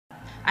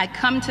I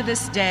come to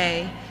this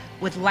day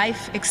with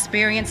life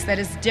experience that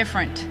is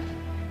different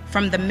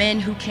from the men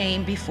who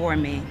came before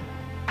me.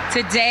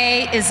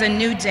 Today is a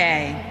new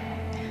day.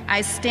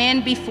 I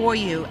stand before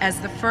you as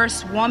the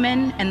first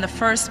woman and the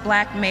first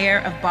Black mayor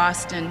of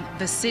Boston,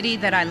 the city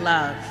that I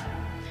love.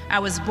 I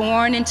was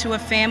born into a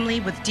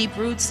family with deep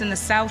roots in the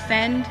South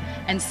End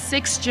and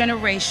 6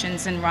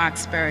 generations in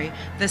Roxbury,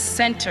 the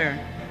center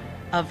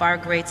of our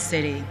great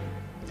city.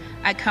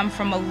 I come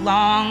from a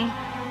long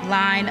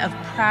line of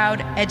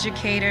proud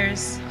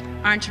educators,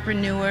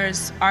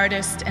 entrepreneurs,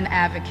 artists, and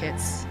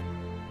advocates.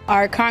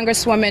 Our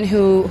Congresswoman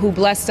who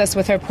blessed us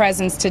with her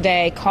presence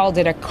today called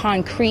it a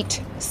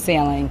concrete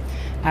ceiling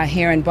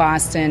here in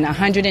Boston.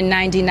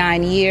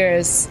 199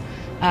 years,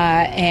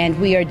 and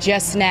we are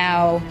just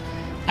now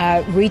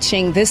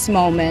reaching this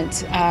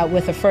moment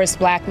with the first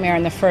Black mayor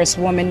and the first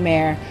woman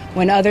mayor,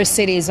 when other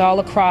cities all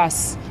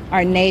across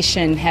our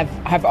nation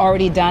have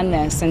already done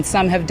this, and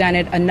some have done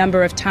it a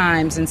number of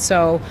times. And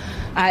so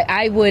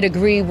I would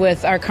agree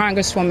with our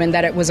Congresswoman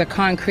that it was a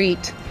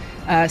concrete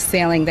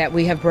ceiling that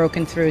we have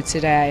broken through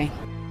today.